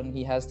Ableton.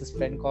 He has this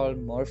friend called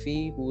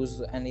Murphy,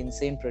 who's an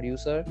insane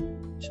producer.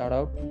 Shout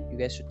out, you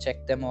guys should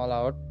check them all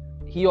out.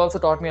 He also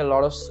taught me a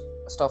lot of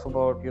stuff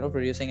about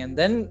producing. And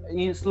then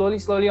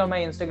slowly on my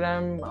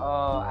Instagram,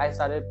 I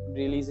started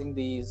releasing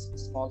these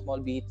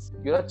small beats,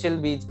 chill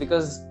beats,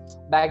 because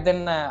back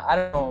then I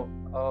don't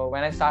know,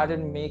 when I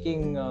started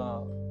making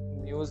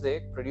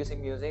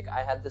producing music,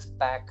 I had this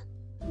pack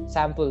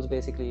samples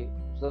basically.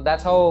 So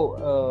that's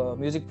how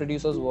music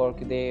producers work.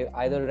 They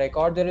either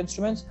record their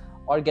instruments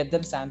or get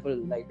them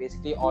sampled, like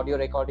basically audio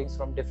recordings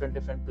from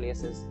different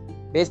places.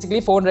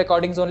 Basically phone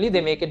recordings only,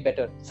 they make it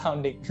better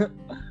sounding.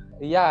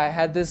 Yeah, I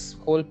had this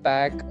whole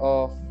pack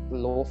of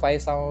lo-fi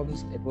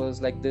sounds. It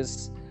was like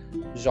this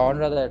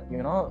genre that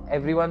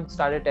everyone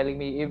started telling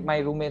me. My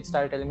roommates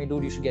started telling me,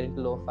 dude, you should get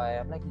into lo-fi.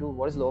 I'm like, dude,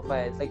 what is lo-fi?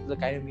 It's like the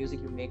kind of music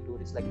you make,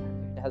 dude. It's like,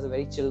 it has a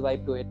very chill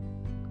vibe to it.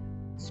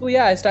 So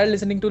yeah, I started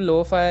listening to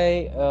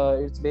lo-fi.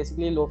 It's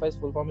basically, lo-fi's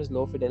full form is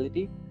low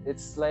fidelity.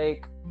 It's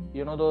like,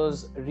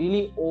 those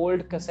really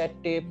old cassette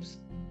tapes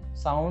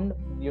sound,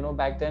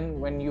 back then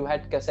when you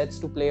had cassettes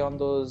to play on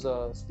those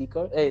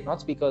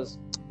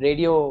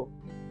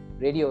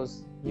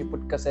radios. You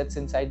put cassettes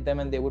inside them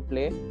and they would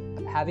play,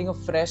 having a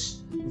fresh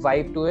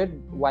vibe to it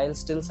while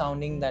still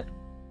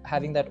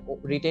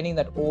retaining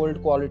that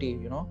old quality,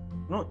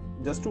 No,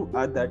 just to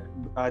add that,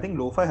 I think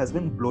lo-fi has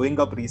been blowing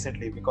up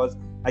recently, because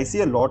I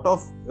see a lot of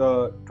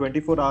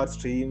 24-hour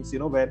streams,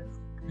 where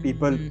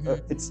people,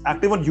 it's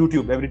active on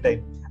YouTube every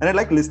time, and I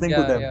like listening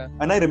to them. Yeah.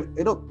 And I,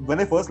 when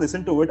I first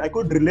listened to it, I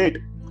could relate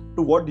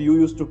to what you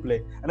used to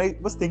play, and I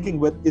was thinking,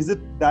 well, is it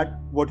that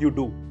what you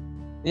do?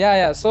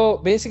 Yeah. So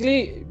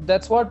basically,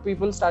 that's what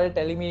people started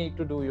telling me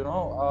to do.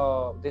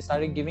 They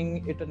started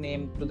giving it a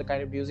name to the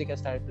kind of music I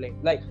started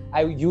playing. Like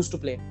I used to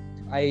play.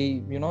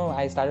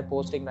 I started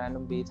posting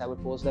random beats. I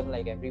would post them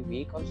like every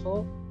week or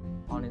so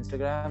on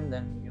Instagram.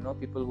 Then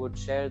people would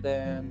share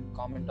them,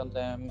 comment on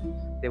them.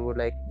 They would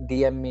like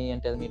DM me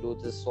and tell me, dude,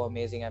 this is so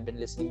amazing. I've been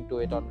listening to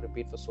it on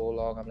repeat for so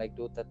long. I'm like,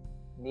 dude, that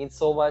means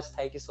so much.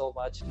 Thank you so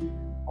much.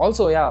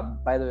 Also, yeah,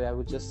 by the way, I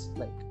would just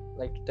like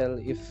to tell,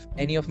 if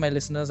any of my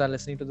listeners are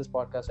listening to this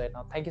podcast right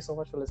now, thank you so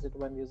much for listening to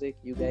my music.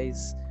 You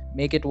guys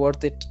make it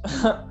worth it.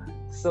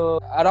 So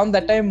around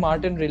that time,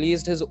 Martin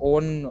released his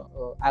own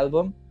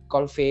album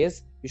called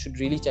Phase. You should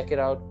really check it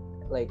out.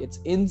 Like, it's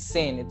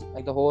insane. It's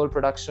like the whole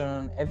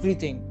production,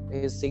 everything,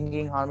 his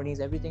singing, harmonies,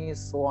 everything is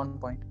so on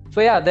point.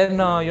 So yeah, then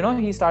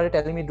he started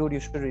telling me, dude,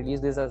 you should release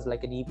this as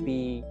like an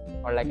EP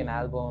or like an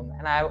album.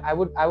 And I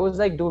was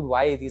like, dude,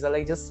 why? These are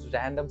like just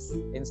random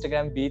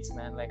Instagram beats,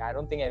 man. Like, I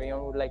don't think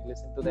anyone would like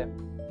listen to them.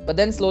 But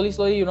then slowly,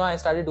 I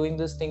started doing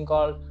this thing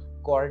called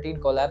Quarantine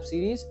Collab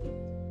Series,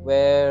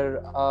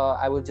 where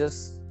I would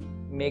just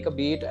make a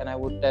beat and I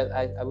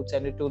would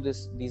send it to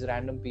these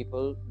random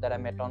people that I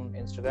met on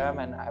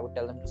Instagram, and I would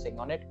tell them to sing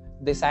on it.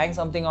 They sang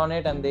something on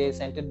it and they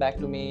sent it back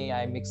to me.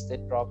 I mixed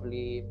it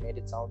properly, made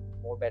it sound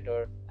more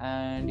better.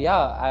 And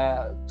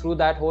yeah, through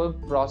that whole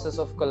process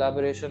of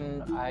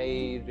collaboration,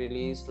 I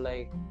released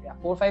like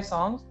 4 or 5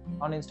 songs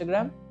on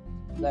Instagram,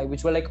 like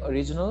which were like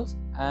originals.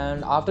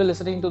 And after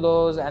listening to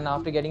those and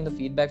after getting the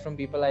feedback from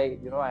people, I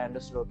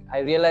understood.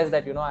 I realized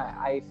that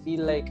I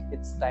feel like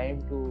it's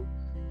time to,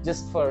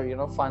 just for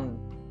fun,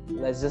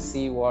 let's just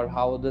see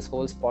how this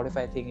whole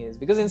Spotify thing is,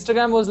 because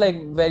Instagram was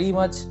like very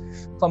much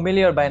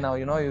familiar by now.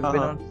 You've been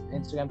on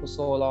Instagram for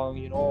so long,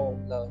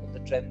 the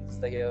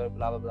trends, the year,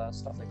 blah blah blah,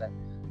 stuff like that.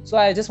 So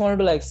I just wanted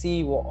to like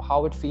see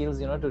how it feels,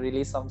 to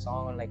release some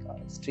song on like a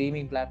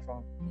streaming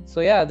platform. So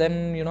yeah,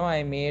 then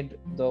I made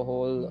the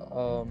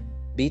whole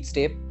beats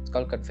tape. It's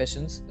called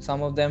Confessions.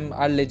 Some of them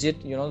are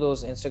legit,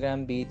 those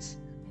Instagram beats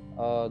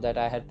that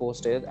I had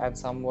posted, and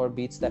some were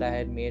beats that I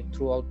had made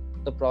throughout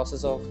the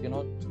process of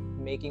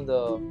making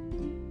the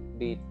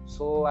beat.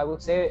 So I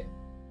would say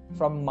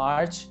from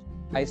March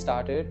I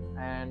started,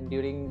 and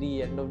during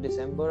the end of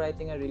December, I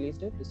think I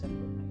released it.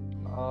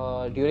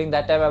 During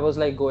that time I was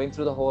like going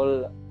through the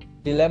whole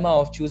dilemma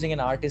of choosing an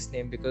artist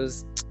name,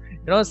 because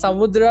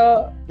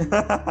Samudra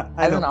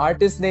as an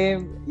artist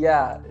name,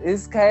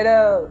 is kind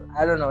of,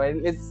 I don't know,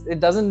 it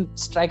doesn't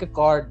strike a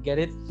chord, get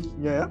it?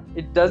 Yeah.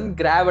 It doesn't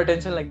grab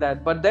attention like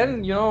that. But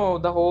then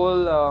the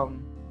whole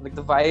like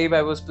the vibe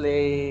I was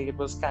playing, it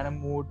was kind of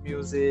mood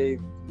music,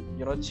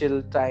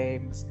 chill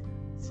times.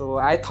 So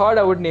I thought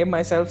I would name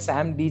myself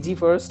Sam DG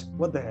first.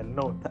 What the hell?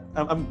 No,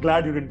 I'm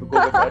glad you didn't go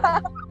with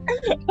that.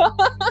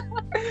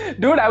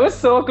 Dude, I was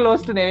so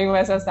close to naming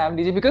myself Sam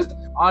DG, because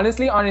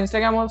honestly on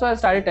Instagram also I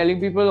started telling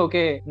people,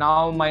 okay,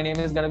 now my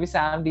name is gonna be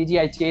Sam DG.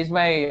 I changed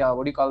my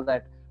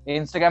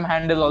Instagram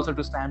handle also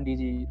to Sam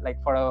DG,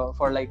 like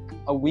for like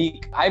a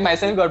week. I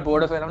myself got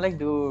bored of it. I'm like,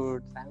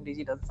 dude, Sam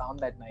DG doesn't sound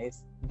that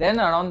nice. Then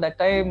around that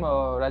time,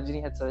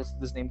 Rajini had suggested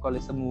this name called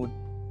It's a Mood,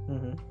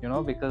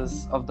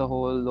 because of the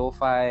whole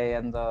lo-fi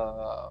and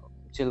the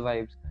chill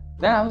vibes.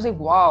 Then I was like,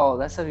 wow,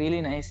 that's a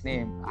really nice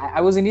name.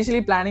 I was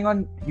initially planning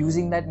on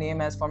using that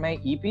name as for my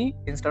EP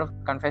instead of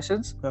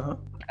Confessions.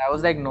 I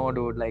was like, no,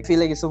 dude, like, I feel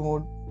like It's a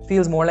Mood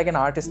feels more like an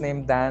artist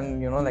name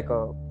than, like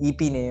a EP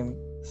name.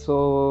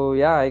 So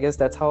yeah, I guess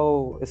that's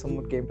how It's a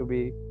Mood came to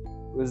be.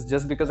 It was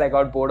just because I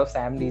got bored of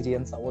Sam DG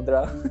and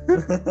Samudra.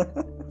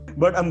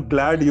 But I'm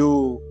glad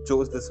you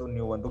chose this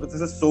new one because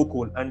this is so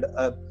cool. And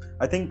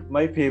I think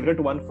my favorite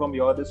one from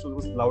your list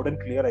was Loud and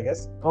Clear, I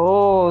guess.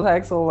 Oh,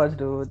 thanks so much,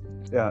 dude.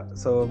 Yeah,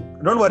 so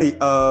don't worry.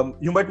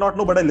 You might not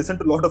know, but I listen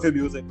to a lot of your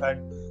music,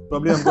 and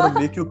probably I'm going to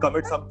make you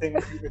commit something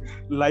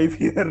live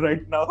here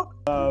right now.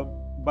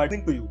 But I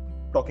think to you,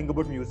 talking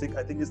about music,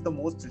 I think is the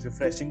most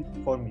refreshing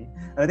for me,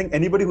 and I think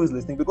anybody who is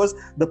listening, because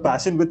the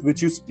passion with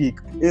which you speak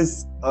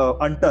is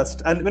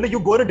untouched. And when you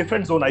go in a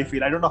different zone, I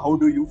feel, I don't know how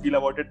do you feel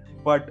about it,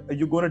 but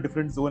you go in a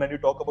different zone and you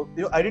talk about,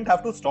 I didn't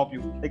have to stop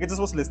you. Like, I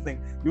just was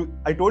listening.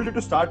 I told you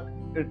to start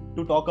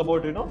to talk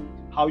about,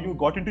 how you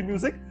got into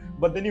music,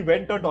 but then you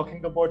went on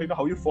talking about,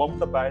 how you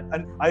formed the band.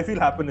 And I feel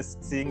happiness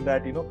seeing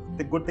that,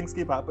 the good things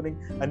keep happening,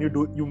 and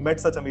you met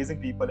such amazing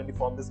people and you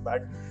formed this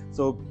band.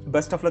 So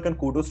best of luck and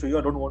kudos to you.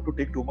 I don't want to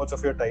take too much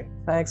of your time.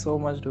 Thanks so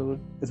much, dude.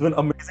 It's been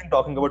amazing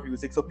talking about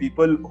music. So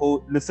people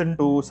who listen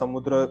to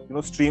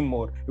Samudra, stream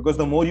more, because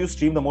the more you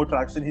stream, the more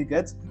traction he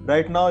gets.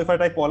 Right now, if I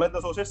type Paula in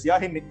the socials,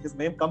 his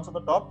name comes on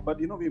the top, but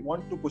we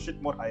want to push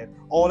it more higher.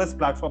 All his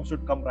platforms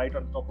should come right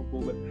on top of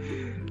Google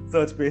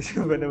search page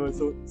whenever.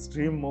 So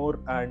stream more,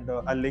 and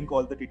I'll link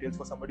all the details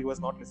for somebody who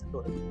has not listened to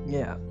it.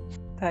 Yeah.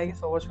 Thank you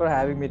so much for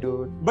having me,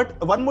 dude. But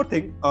one more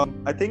thing,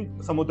 I think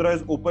Samudra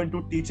is open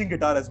to teaching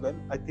guitar as well.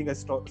 I think I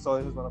saw it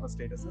as one of her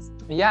statuses.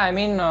 Yeah, I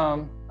mean,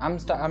 I'm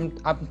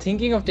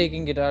thinking of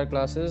taking guitar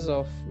classes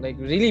of like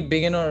really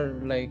beginner,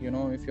 like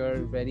if you're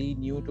very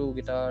new to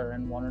guitar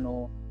and want to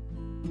know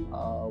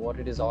what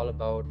it is all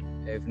about.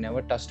 If you've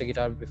never touched a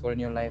guitar before in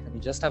your life and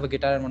you just have a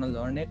guitar and want to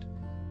learn it.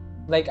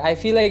 Like, I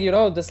feel like,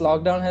 this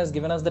lockdown has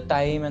given us the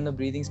time and the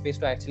breathing space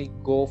to actually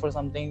go for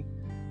something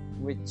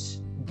which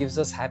gives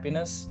us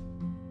happiness.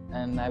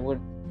 And I would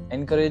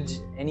encourage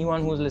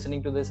anyone who's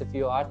listening to this, if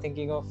you are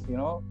thinking of,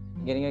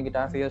 getting a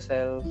guitar for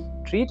yourself,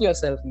 treat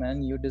yourself,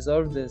 man. You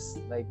deserve this.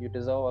 Like, you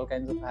deserve all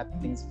kinds of happy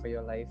things for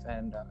your life.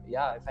 And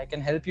if I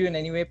can help you in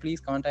any way, please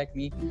contact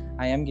me.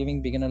 I am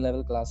giving beginner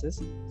level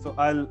classes. So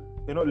I'll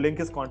link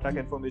his contact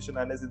information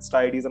and his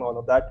Insta IDs and all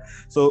of that.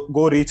 So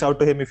go reach out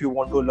to him if you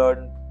want to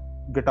learn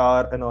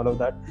guitar and all of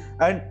that.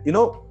 And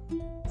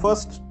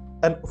first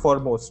and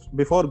foremost,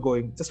 before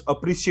going, just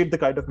appreciate the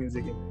kind of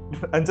music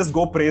and just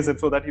go praise him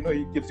so that he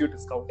gives you a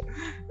discount.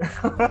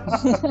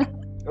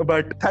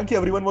 But thank you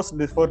everyone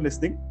for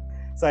listening.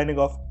 Signing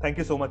off. Thank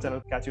you so much, and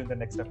I'll catch you in the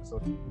next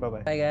episode.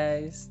 Bye-bye. Bye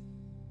guys.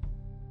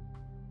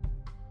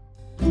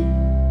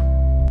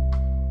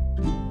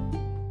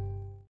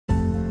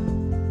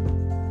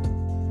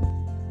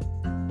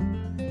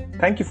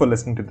 Thank you for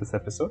listening to this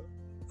episode.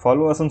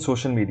 Follow us on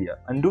social media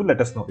and do let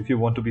us know if you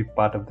want to be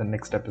part of the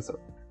next episode.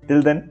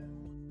 Till then,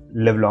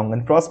 live long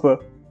and prosper.